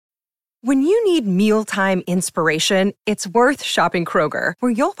When you need mealtime inspiration, it's worth shopping Kroger,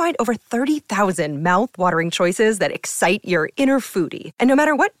 where you'll find over 30,000 mouth-watering choices that excite your inner foodie. And no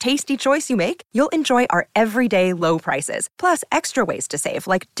matter what tasty choice you make, you'll enjoy our everyday low prices, plus extra ways to save,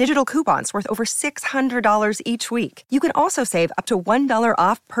 like digital coupons worth over $600 each week. You can also save up to $1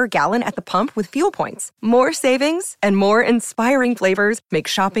 off per gallon at the pump with fuel points. More savings and more inspiring flavors make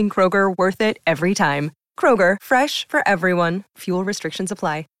shopping Kroger worth it every time. Kroger, fresh for everyone. Fuel restrictions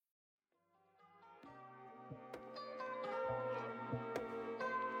apply.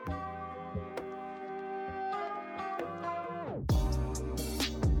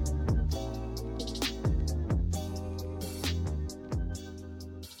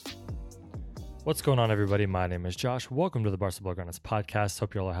 What's going on, everybody? My name is Josh. Welcome to the Barca Blaugranas podcast.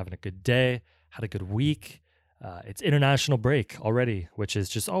 Hope you all are having a good day, had a good week. It's international break already, which is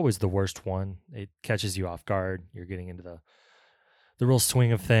just always the worst one. It catches you off guard. You're getting into the real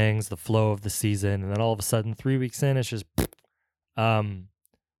swing of things, the flow of the season, and then all of a sudden, 3 weeks in, it's just.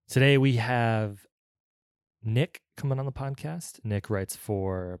 Today we have Nick coming on the podcast. Nick writes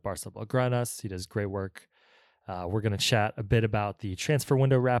for Barca Blaugranas. He does great work. We're going to chat a bit about the transfer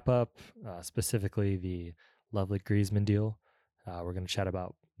window wrap-up, specifically the lovely Griezmann deal. We're going to chat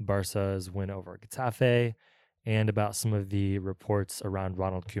about Barca's win over Getafe and about some of the reports around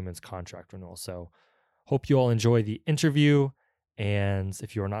Ronald Koeman's contract renewal. So hope you all enjoy the interview. And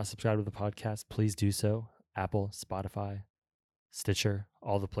if you are not subscribed to the podcast, please do so. Apple, Spotify, Stitcher,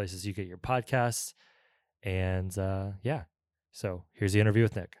 all the places you get your podcasts. And so here's the interview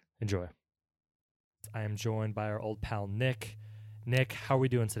with Nick. Enjoy. I am joined by our old pal, Nick. Nick, how are we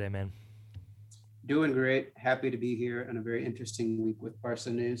doing today, man? Doing great. Happy to be here on a very interesting week with Barca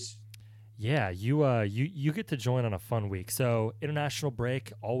news. Yeah, you get to join on a fun week. So international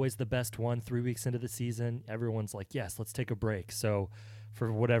break, always the best one. 3 weeks into the season, everyone's like, yes, let's take a break. So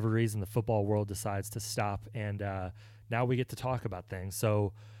for whatever reason, the football world decides to stop, and now we get to talk about things.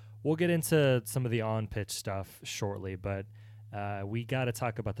 So we'll get into some of the on-pitch stuff shortly, but we got to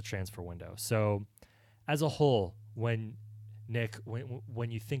talk about the transfer window. So as a whole, when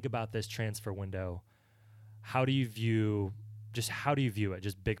you think about this transfer window, how do you view it,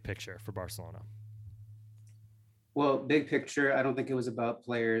 just big picture for Barcelona? Well, big picture, I don't think it was about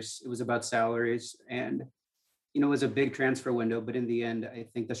players. It was about salaries. And, it was a big transfer window. But in the end, I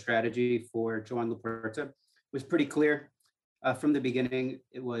think the strategy for Joan Laporta was pretty clear. From the beginning,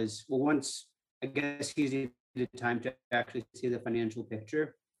 it was, well, once, I guess he's needed time to actually see the financial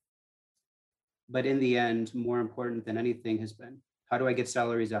picture. But in the end, more important than anything has been, how do I get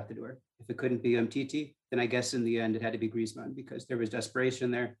salaries out the door? If it couldn't be Umtiti, then I guess in the end it had to be Griezmann, because there was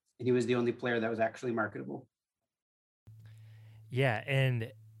desperation there, and he was the only player that was actually marketable. Yeah,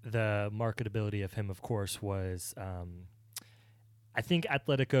 and the marketability of him, of course, was I think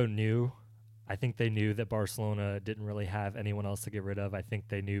Atletico knew. I think they knew that Barcelona didn't really have anyone else to get rid of. I think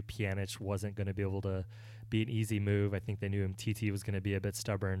they knew Pjanic wasn't going to be able to be an easy move. I think they knew Umtiti was going to be a bit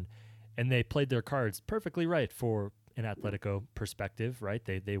stubborn. And they played their cards perfectly right for an Atletico perspective, right?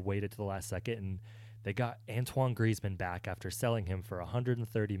 They waited to the last second, and they got Antoine Griezmann back after selling him for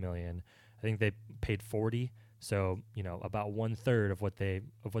 130 million. I think they paid 40, so about 1/3 of what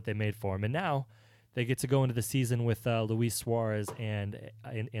they made for him. And now they get to go into the season with Luis Suarez and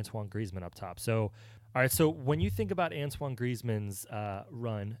Antoine Griezmann up top. So, all right. So when you think about Antoine Griezmann's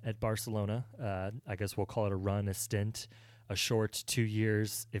run at Barcelona, I guess we'll call it a run, a stint. A short 2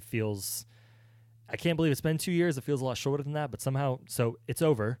 years. It feels, I can't believe it's been 2 years. It feels a lot shorter than that, but somehow, so it's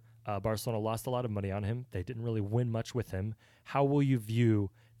over. Barcelona lost a lot of money on him. They didn't really win much with him. How will you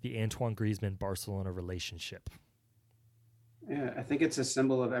view the Antoine Griezmann-Barcelona relationship? Yeah, I think it's a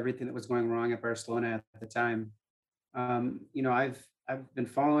symbol of everything that was going wrong at Barcelona at the time. I've been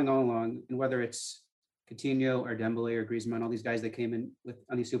following all along, and whether it's Coutinho or Dembele or Griezmann, all these guys that came in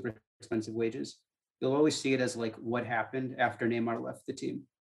on these super expensive wages, you'll always see it as like what happened after Neymar left the team,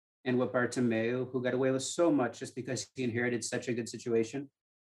 and what Bartomeu, who got away with so much just because he inherited such a good situation,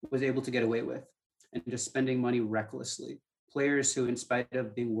 was able to get away with, and just spending money recklessly. Players who, in spite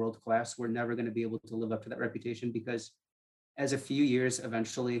of being world class, were never going to be able to live up to that reputation, because as a few years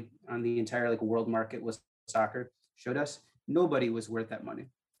eventually on the entire world market with soccer showed us, nobody was worth that money.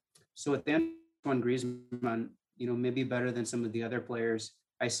 So with Antoine Griezmann, maybe better than some of the other players,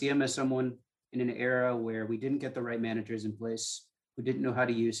 I see him as someone in an era where we didn't get the right managers in place, who didn't know how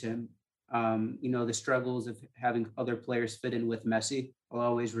to use him. The struggles of having other players fit in with Messi, I'll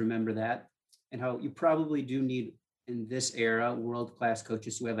always remember that. And how you probably do need, in this era, world-class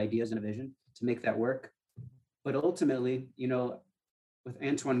coaches who have ideas and a vision to make that work. But ultimately, with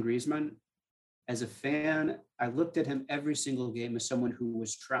Antoine Griezmann, as a fan, I looked at him every single game as someone who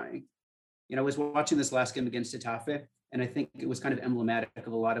was trying. I was watching this last game against Getafe, and I think it was kind of emblematic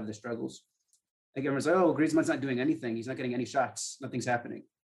of a lot of the struggles. Like everyone's like, oh, Griezmann's not doing anything. He's not getting any shots. Nothing's happening.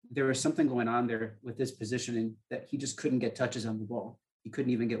 There was something going on there with his positioning that he just couldn't get touches on the ball. He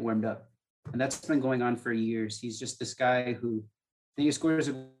couldn't even get warmed up. And that's been going on for years. He's just this guy who, then he scores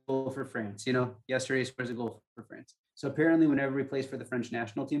a goal for France. Yesterday he scores a goal for France. So apparently whenever he plays for the French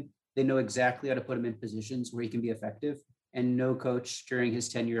national team, they know exactly how to put him in positions where he can be effective. And no coach during his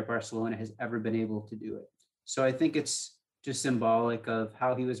tenure at Barcelona has ever been able to do it. So I think it's just symbolic of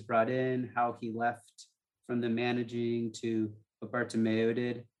how he was brought in, how he left from the managing to what Bartomeu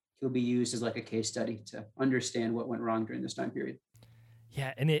did. He'll be used as like a case study to understand what went wrong during this time period.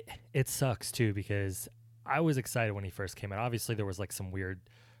 Yeah, and it sucks too, because I was excited when he first came in. Obviously, there was like some weird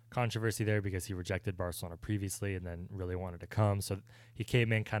controversy there because he rejected Barcelona previously and then really wanted to come. So he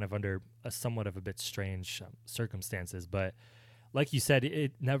came in kind of under a somewhat of a bit strange circumstances. But like you said,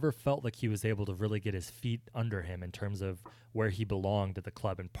 it never felt like he was able to really get his feet under him in terms of where he belonged at the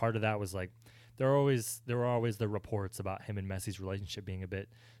club. And part of that was like, there were always the reports about him and Messi's relationship being a bit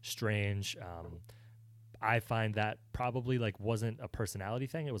strange. I find that probably like wasn't a personality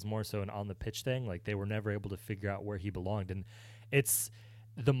thing. It was more so an on the pitch thing. Like they were never able to figure out where he belonged. And it's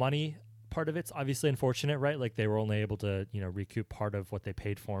the money part of it's obviously unfortunate, right? Like they were only able to, recoup part of what they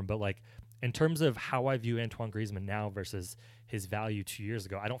paid for him. But like in terms of how I view Antoine Griezmann now versus his value 2 years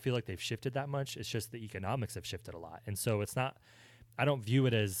ago, I don't feel like they've shifted that much. It's just the economics have shifted a lot. And so I don't view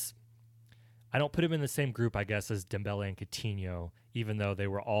it as, I don't put him in the same group, I guess, as Dembele and Coutinho, even though they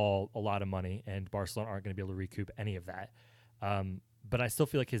were all a lot of money and Barcelona aren't going to be able to recoup any of that. But I still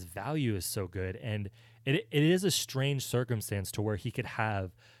feel like his value is so good. And it is a strange circumstance to where he could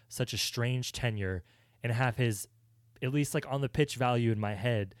have such a strange tenure and have his, at least like on the pitch value in my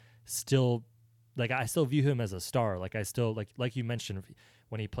head, still, like I still view him as a star. Like I still, like you mentioned,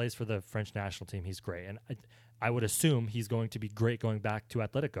 when he plays for the French national team, he's great. And I would assume he's going to be great going back to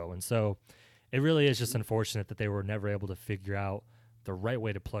Atletico. And so it really is just unfortunate that they were never able to figure out the right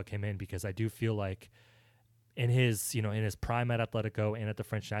way to plug him in, because I do feel like in his prime at Atletico and at the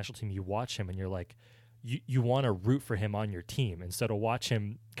French national team, you watch him and you're like, you want to root for him on your team. And so to watch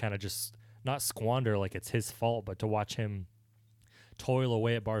him kind of just not squander like it's his fault, but to watch him toil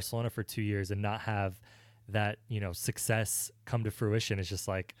away at Barcelona for 2 years and not have that, success come to fruition is just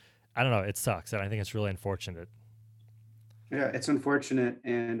like, I don't know, it sucks. And I think it's really unfortunate. Yeah, it's unfortunate.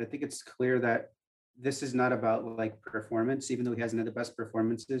 And I think it's clear that this is not about like performance, even though he hasn't had the best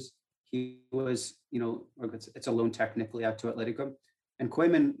performances. He was, it's a loan technically out to Atletico. And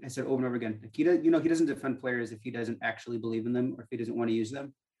Koeman has said over and over again, like he doesn't defend players if he doesn't actually believe in them or if he doesn't want to use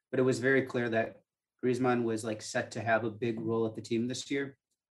them. But it was very clear that Griezmann was like set to have a big role at the team this year.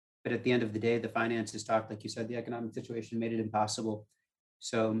 But at the end of the day, the finances talked, like you said, the economic situation made it impossible.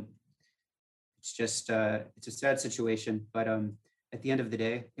 So it's just, it's a sad situation. But at the end of the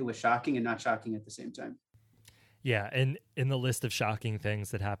day, it was shocking and not shocking at the same time. Yeah, and in the list of shocking things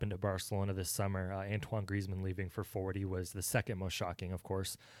that happened at Barcelona this summer, Antoine Griezmann leaving for 40 was the second most shocking, of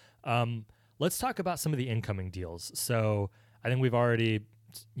course. Let's talk about some of the incoming deals. So I think we've already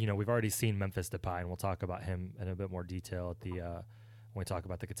seen Memphis Depay, and we'll talk about him in a bit more detail at the when we talk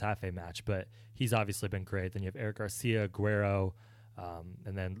about the Getafe match. But he's obviously been great. Then you have Eric Garcia, Aguero,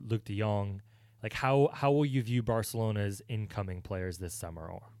 and then Luuk de Jong. Like how will you view Barcelona's incoming players this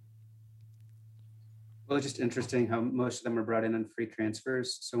summer? Well, it's just interesting how most of them are brought in on free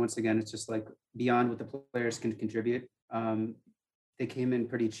transfers. So once again, it's just like beyond what the players can contribute. They came in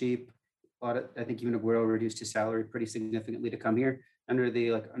pretty cheap. I think even Aguero reduced his salary pretty significantly to come here under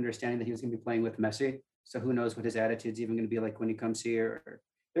the understanding that he was going to be playing with Messi. So who knows what his attitude's even going to be like when he comes here. Or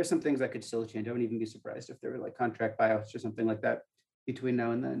there's some things that could still change. I wouldn't even be surprised if there were like contract buyouts or something like that between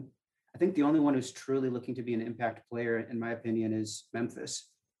now and then. I think the only one who's truly looking to be an impact player, in my opinion, is Memphis.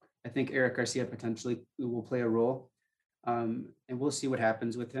 I think Eric Garcia potentially will play a role, and we'll see what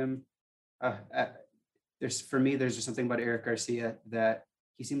happens with him. There's just something about Eric Garcia that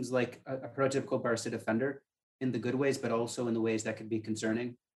he seems like a prototypical Barca defender in the good ways, but also in the ways that could be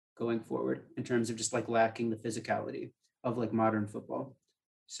concerning going forward in terms of just like lacking the physicality of like modern football.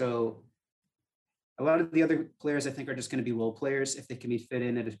 So a lot of the other players I think are just going to be role players. If they can be fit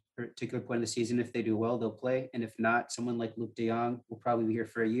in at a particular point in the season, if they do well, they'll play. And if not, someone like Luuk de Jong will probably be here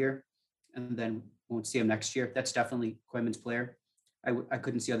for a year and then won't see him next year. That's definitely Koeman's player. I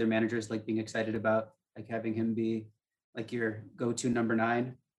couldn't see other managers like being excited about like having him be like your go-to number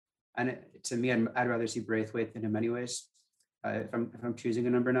 9. And to me, I'd rather see Braithwaite than him anyways. If I'm choosing a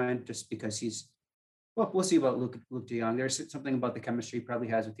number 9, just because we'll see about Luuk de Jong. There's something about the chemistry he probably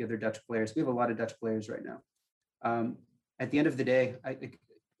has with the other Dutch players. We have a lot of Dutch players right now. At the end of the day,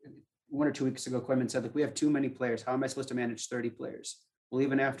 1 or 2 weeks ago, Koeman said, like, we have too many players. How am I supposed to manage 30 players? Well,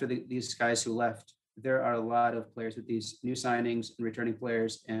 even after these guys who left, there are a lot of players with these new signings and returning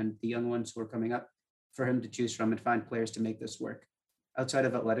players and the young ones who are coming up for him to choose from and find players to make this work. Outside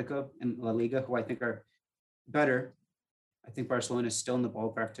of Atletico and La Liga, who I think are better, I think Barcelona is still in the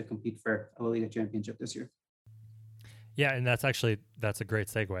ballpark to compete for a La Liga championship this year. Yeah, and that's a great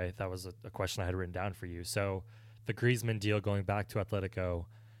segue. That was a question I had written down for you. So the Griezmann deal going back to Atletico,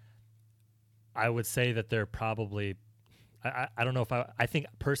 I would say that they're probably, I don't know if I think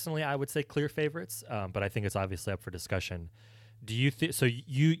personally I would say clear favorites, but I think it's obviously up for discussion. Do you think so?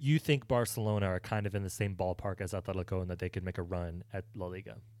 You think Barcelona are kind of in the same ballpark as Atletico and that they could make a run at La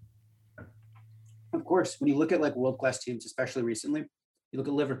Liga? Of course, when you look at like world-class teams, especially recently, you look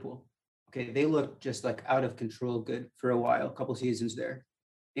at Liverpool. Okay, they look just like out of control good for a while, a couple seasons there.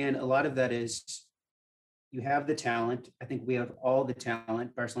 And a lot of that is you have the talent. I think we have all the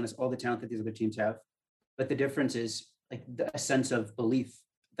talent. Barcelona has all the talent that these other teams have. But the difference is like a sense of belief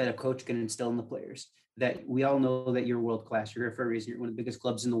that a coach can instill in the players, that we all know that you're world class. You're here for a reason. You're one of the biggest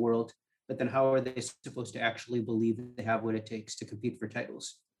clubs in the world. But then how are they supposed to actually believe that they have what it takes to compete for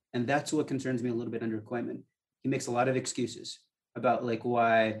titles? And that's what concerns me a little bit under Koeman. He makes a lot of excuses about like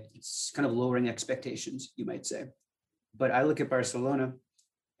why it's kind of lowering expectations, you might say. But I look at Barcelona,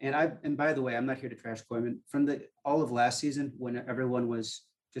 and by the way, I'm not here to trash Koeman. From the all of last season, when everyone was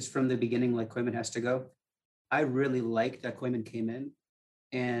just from the beginning, like Koeman has to go, I really liked that Koeman came in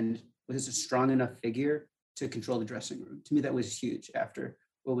and was a strong enough figure to control the dressing room. To me, that was huge after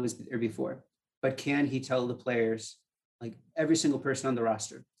what was there before. But can he tell the players, like every single person on the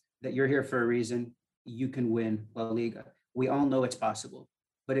roster, that you're here for a reason, you can win La Liga? We all know it's possible.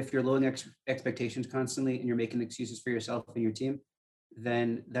 But if you're lowering expectations constantly and you're making excuses for yourself and your team,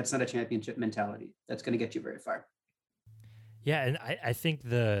 then that's not a championship mentality. That's going to get you very far. Yeah, and I think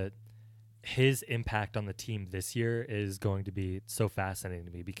his impact on the team this year is going to be so fascinating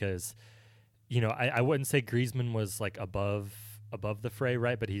to me because, you know, I wouldn't say Griezmann was like above the fray,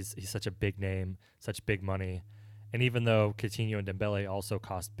 right? But he's such a big name, such big money. And even though Coutinho and Dembele also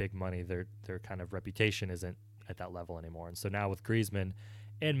cost big money, their kind of reputation isn't at that level anymore. And so now with Griezmann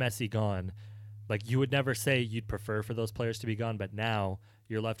and Messi gone, like you would never say you'd prefer for those players to be gone, but now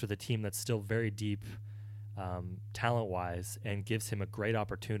you're left with a team that's still very deep talent-wise and gives him a great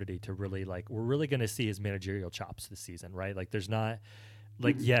opportunity to really we're really going to see his managerial chops this season, right? Like there's not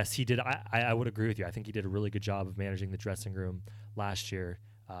like, yes, he did. I would agree with you. I think he did a really good job of managing the dressing room last year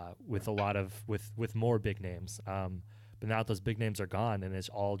with a lot of, with more big names. But now those big names are gone and it's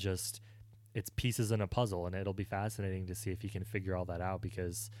all just, it's pieces in a puzzle, and it'll be fascinating to see if he can figure all that out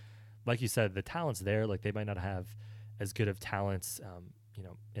because like you said, the talent's there. Like they might not have as good of talents,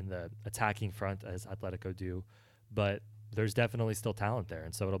 in the attacking front as Atletico do, but there's definitely still talent there.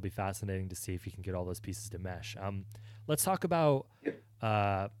 And so it'll be fascinating to see if he can get all those pieces to mesh. Let's talk about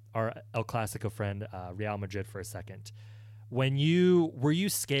our El Clasico friend, Real Madrid for a second. Were you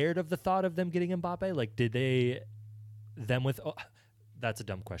scared of the thought of them getting Mbappe? Like that's a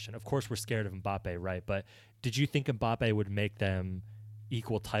dumb question. Of course we're scared of Mbappe, right? But did you think Mbappe would make them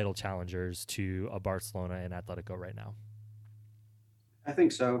equal title challengers to a Barcelona and Atletico right now? I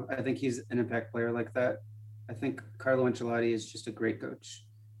think so. I think he's an impact player like that. I think Carlo Ancelotti is just a great coach.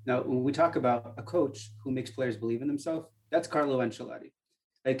 Now, when we talk about a coach who makes players believe in themselves, that's Carlo Ancelotti.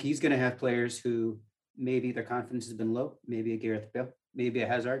 Like he's going to have players who maybe their confidence has been low, maybe a Gareth Bale, maybe a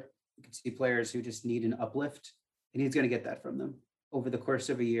Hazard. You can see players who just need an uplift, and he's going to get that from them over the course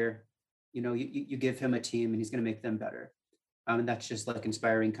of a year. You give him a team, and he's going to make them better. And that's just like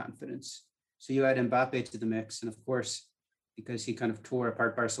inspiring confidence. So you add Mbappe to the mix, and of course, because he kind of tore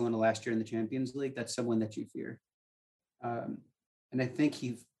apart Barcelona last year in the Champions League, that's someone that you fear. And I think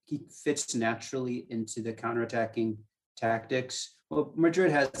he fits naturally into the counterattacking tactics. Well,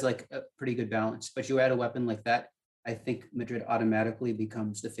 Madrid has like a pretty good balance, but you add a weapon like that, I think Madrid automatically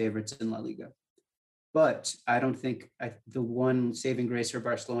becomes the favorites in La Liga. But I don't think the one saving grace for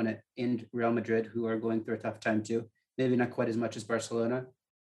Barcelona and Real Madrid, who are going through a tough time too, maybe not quite as much as Barcelona,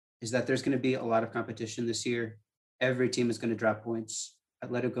 is that there's going to be a lot of competition this year. Every team is going to drop points.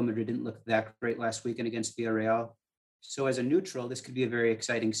 Atletico Madrid didn't look that great last weekend against Villarreal. So as a neutral, this could be a very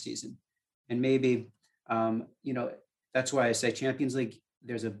exciting season. And maybe, that's why I say Champions League,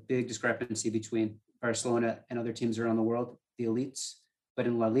 there's a big discrepancy between Barcelona and other teams around the world, the elites. But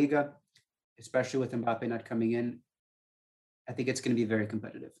in La Liga, especially with Mbappe not coming in, I think it's going to be very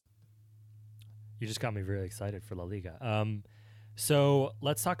competitive. You just got me really excited for La Liga. So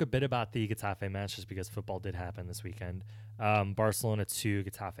let's talk a bit about the Getafe match, just because football did happen this weekend. Barcelona 2,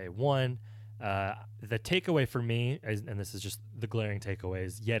 Getafe 1. The takeaway for me, and this is just the glaring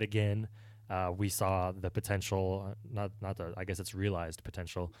takeaways, yet again, we saw the potential, I guess it's realized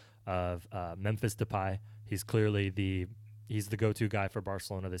potential of Memphis Depay. He's clearly he's the go-to guy for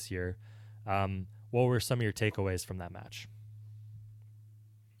Barcelona this year. What were some of your takeaways from that match?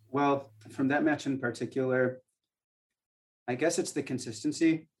 Well, from that match in particular, I guess it's the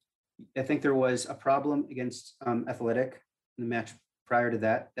consistency. I think there was a problem against Athletic in the match prior to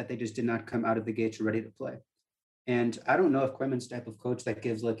that they just did not come out of the gates ready to play. And I don't know if Koeman's type of coach that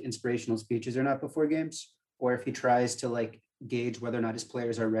gives like inspirational speeches or not before games, or if he tries to like gauge whether or not his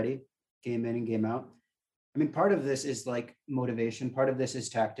players are ready game in and game out. I mean, part of this is like motivation. Part of this is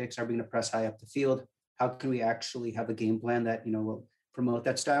tactics. Are we going to press high up the field? How can we actually have a game plan that, will promote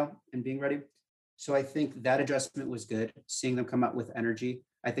that style and being ready? So I think that adjustment was good, seeing them come out with energy.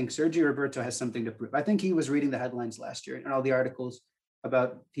 I think Sergio Roberto has something to prove. I think he was reading the headlines last year and all the articles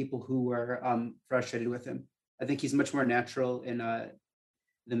about people who were frustrated with him. I think he's much more natural in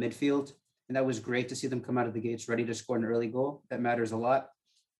the midfield. And that was great to see them come out of the gates ready to score an early goal. That matters a lot.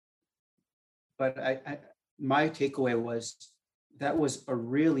 But my takeaway was that was a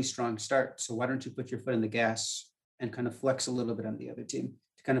really strong start. So why don't you put your foot in the gas and kind of flex a little bit on the other team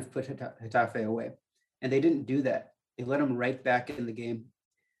to kind of put Getafe away? And they didn't do that. They let them right back in the game.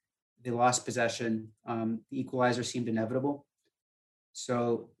 They lost possession. The equalizer seemed inevitable.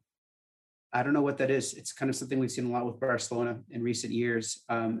 So I don't know what that is. It's kind of something we've seen a lot with Barcelona in recent years,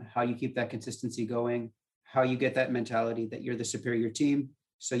 how you keep that consistency going, how you get that mentality that you're the superior team.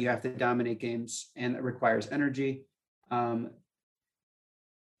 So you have to dominate games, and it requires energy. And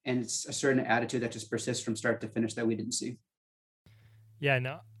it's a certain attitude that just persists from start to finish that we didn't see. Yeah,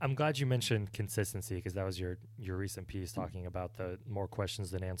 no, I'm glad you mentioned consistency, because that was your recent piece talking about the more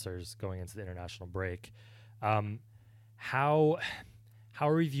questions than answers going into the international break. How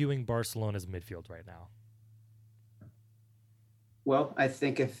are we viewing Barcelona's midfield right now? Well, I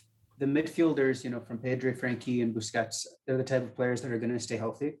think if the midfielders, from Pedri, Frenkie, and Busquets, they're the type of players that are going to stay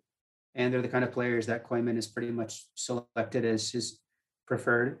healthy. And they're the kind of players that Koeman is pretty much selected as his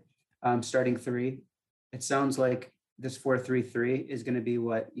preferred starting three. It sounds like this 4-3-3 is going to be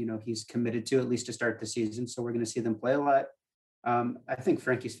what, he's committed to, at least to start the season. So we're going to see them play a lot. I think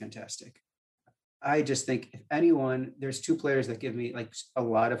Frenkie's fantastic. I just think if anyone, there's two players that give me like a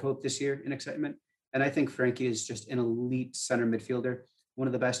lot of hope this year and excitement. And I think Frenkie is just an elite center midfielder, one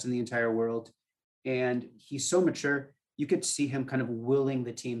of the best in the entire world. And he's so mature. You could see him kind of willing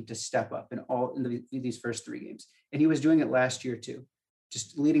the team to step up in these first three games. And he was doing it last year too,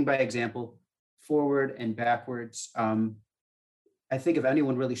 just leading by example, forward and backwards. I think if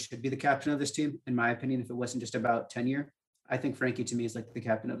anyone really should be the captain of this team, in my opinion, if it wasn't just about tenure, I think Frenkie to me is like the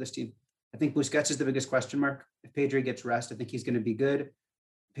captain of this team. I think Busquets is the biggest question mark. If Pedri gets rest, I think he's going to be good.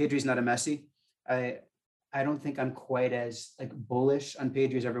 Pedri's not a Messi. I don't think I'm quite as like bullish on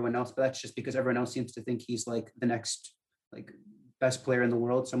Pedri as everyone else, but that's just because everyone else seems to think he's like the next like best player in the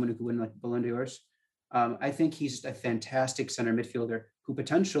world, someone who could win like Ballon d'Ors. I think he's a fantastic center midfielder who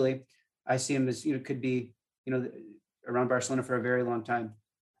potentially I see him as could be around Barcelona for a very long time.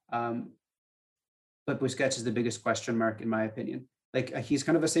 But Busquets is the biggest question mark in my opinion. Like he's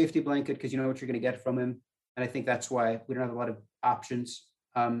kind of a safety blanket because you know what you're going to get from him. And I think that's why we don't have a lot of options.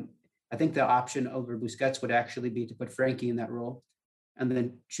 I think the option over Busquets would actually be to put Frenkie in that role and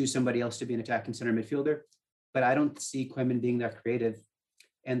then choose somebody else to be an attacking center midfielder. But I don't see Koeman being that creative.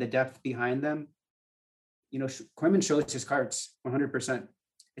 And the depth behind them, Koeman shows his cards 100%.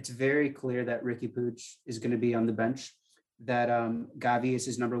 It's very clear that Riqui Puig is going to be on the bench, that Gavi is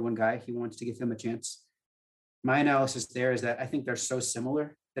his number one guy. He wants to give him a chance. My analysis there is that I think they're so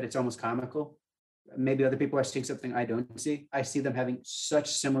similar that it's almost comical. Maybe other people are seeing something I don't see. I see them having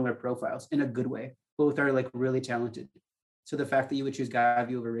such similar profiles in a good way. Both are like really talented. So the fact that you would choose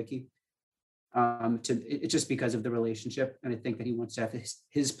Gavi over Riqui, it's just because of the relationship. And I think that he wants to have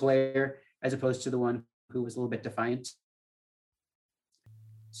his player as opposed to the one who was a little bit defiant.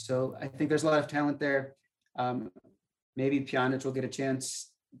 So I think there's a lot of talent there. Maybe Pjanic will get a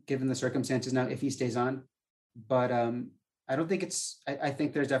chance given the circumstances now if he stays on. But I don't think I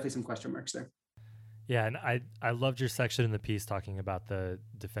think there's definitely some question marks there. Yeah, and I loved your section in the piece talking about the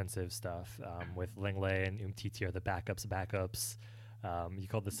defensive stuff with Lenglet and Umtiti are the backups. You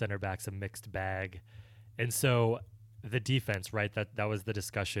called the center backs a mixed bag. And so the defense, right, that was the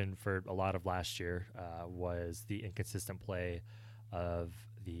discussion for a lot of last year, was the inconsistent play of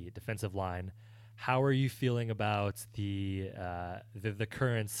the defensive line. How are you feeling about the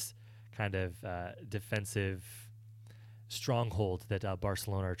current kind of defensive stronghold that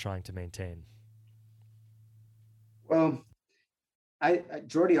Barcelona are trying to maintain? Well,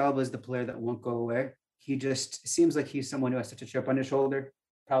 Jordi Alba is the player that won't go away. He just seems like he's someone who has such a chip on his shoulder,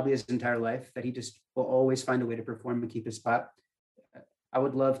 probably his entire life, that he just will always find a way to perform and keep his spot. I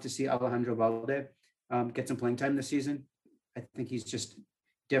would love to see Alejandro Balde get some playing time this season. I think he's just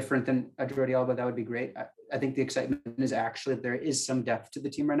different than a Jordi Alba. That would be great. I think the excitement is actually there is some depth to the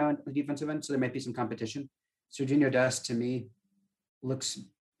team right now in the defensive end, so there might be some competition. Sergiño Dest, to me, looks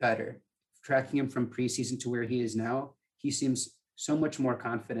better. Tracking him from preseason to where he is now, he seems so much more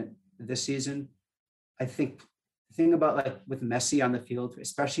confident this season. I think the thing about like with Messi on the field,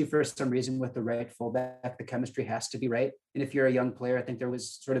 especially for some reason with the right fullback, the chemistry has to be right. And if you're a young player, I think there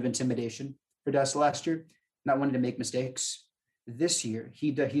was sort of intimidation for Dest last year, not wanting to make mistakes. This year,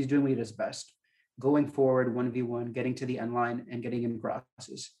 he's doing what he does best, going forward 1v1, getting to the end line and getting in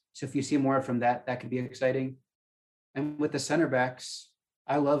crosses. So if you see more from that, that could be exciting. And with the center backs,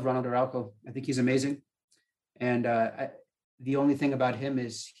 I love Ronald Araujo. I think he's amazing. And the only thing about him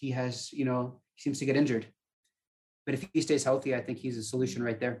is he seems to get injured. But if he stays healthy, I think he's a solution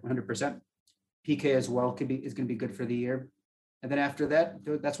right there, 100%. PK as well is going to be good for the year. And then after that,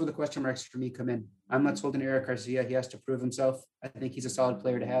 that's where the question marks for me come in. I'm not sold on Eric Garcia. He has to prove himself. I think he's a solid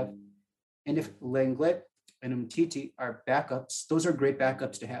player to have. And if Lenglet and Umtiti are backups, those are great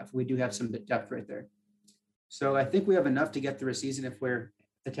backups to have. We do have some depth right there. So I think we have enough to get through a season if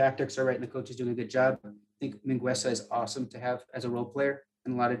the tactics are right and the coach is doing a good job. I think Mingueza is awesome to have as a role player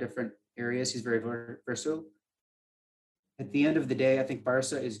in a lot of different areas. He's very versatile. At the end of the day, I think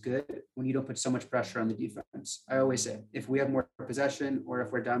Barca is good when you don't put so much pressure on the defense. I always say, if we have more possession or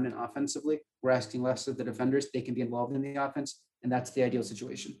if we're dominant offensively, we're asking less of the defenders. They can be involved in the offense, and that's the ideal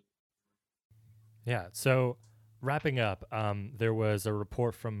situation. Yeah. So wrapping up, there was a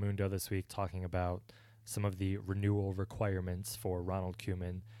report from Mundo this week talking about some of the renewal requirements for Ronald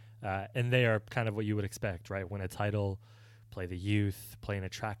Koeman, and they are kind of what you would expect, right? Win a title, play the youth, play an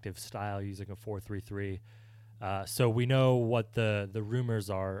attractive style using a 4-3-3. So we know what the rumors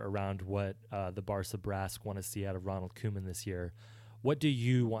are around what the Barca brass want to see out of Ronald Koeman this year. What do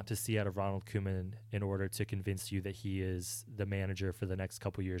you want to see out of Ronald Koeman in order to convince you that he is the manager for the next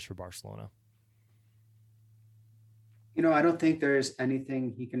couple years for Barcelona? I don't think there's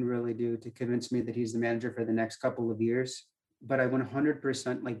anything he can really do to convince me that he's the manager for the next couple of years, but I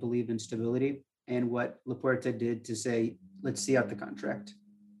 100% believe in stability and what Laporta did to say, let's see out the contract.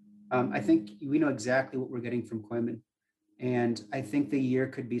 I think we know exactly what we're getting from Koeman. And I think the year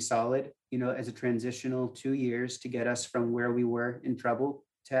could be solid, as a transitional 2 years to get us from where we were in trouble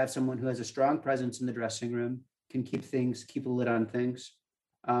to have someone who has a strong presence in the dressing room, can keep a lid on things.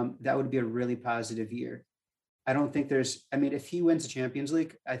 That would be a really positive year. I don't think if he wins the Champions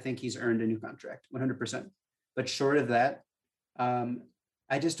League, I think he's earned a new contract, 100%. But short of that,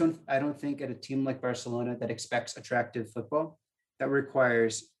 I don't think at a team like Barcelona that expects attractive football, that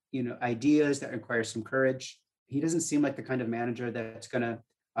requires, ideas, that requires some courage. He doesn't seem like the kind of manager that's gonna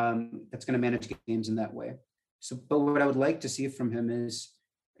manage games in that way. So, but what I would like to see from him is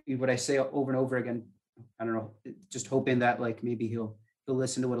what I say over and over again. I don't know, just hoping that maybe he'll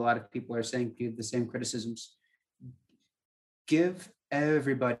listen to what a lot of people are saying, give the same criticisms. Give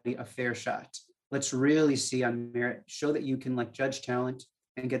everybody a fair shot. Let's really see on merit, show that you can judge talent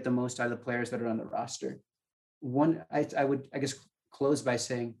and get the most out of the players that are on the roster. I would close by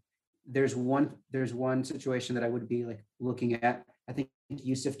saying there's one situation that I would be looking at. I think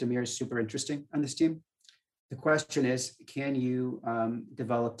Yusuf Demir is super interesting on this team. The question is, can you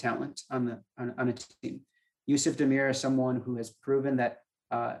develop talent on a team? Yusuf Demir is someone who has proven that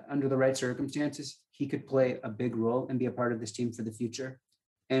under the right circumstances, he could play a big role and be a part of this team for the future.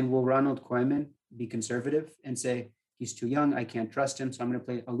 And will Ronald Koeman be conservative and say, he's too young, I can't trust him, so I'm going to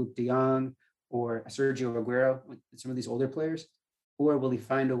play a Luke de Jong or a Sergio Aguero, some of these older players? Or will he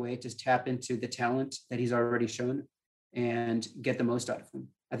find a way to tap into the talent that he's already shown and get the most out of him?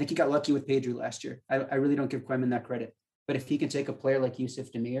 I think he got lucky with Pedro last year. I really don't give Koeman that credit. But if he can take a player like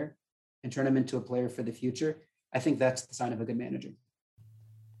Yusuf Demir and turn him into a player for the future, I think that's the sign of a good manager.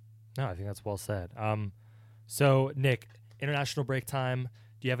 No, I think that's well said. So, Nick, international break time.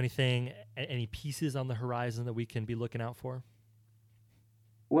 Do you have any pieces on the horizon that we can be looking out for?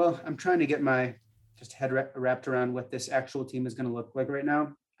 Well, I'm trying to get my head wrapped around what this actual team is going to look like right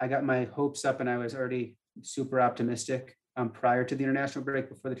now. I got my hopes up and I was already super optimistic prior to the international break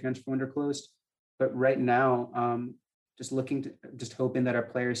before the transfer window closed. But right now, just hoping that our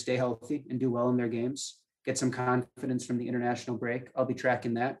players stay healthy and do well in their games, get some confidence from the international break. I'll be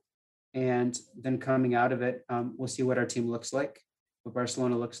tracking that. And then coming out of it, we'll see what our team looks like, what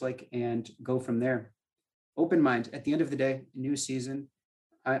Barcelona looks like, and go from there. Open mind. At the end of the day, new season,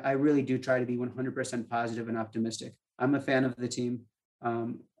 I really do try to be 100% positive and optimistic. I'm a fan of the team.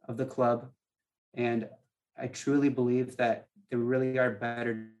 of the club. And I truly believe that there really are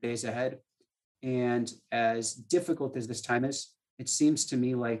better days ahead. And as difficult as this time is, it seems to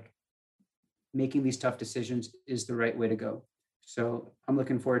me like making these tough decisions is the right way to go. So I'm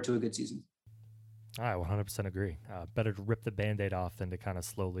looking forward to a good season. I 100% agree. Better to rip the Band-Aid off than to kind of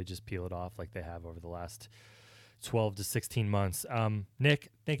slowly just peel it off like they have over the last 12 to 16 months. Nick,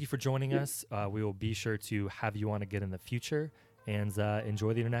 thank you for joining us. We will be sure to have you on again in the future, and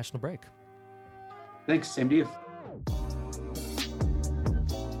enjoy the international break. Thanks. Same to you.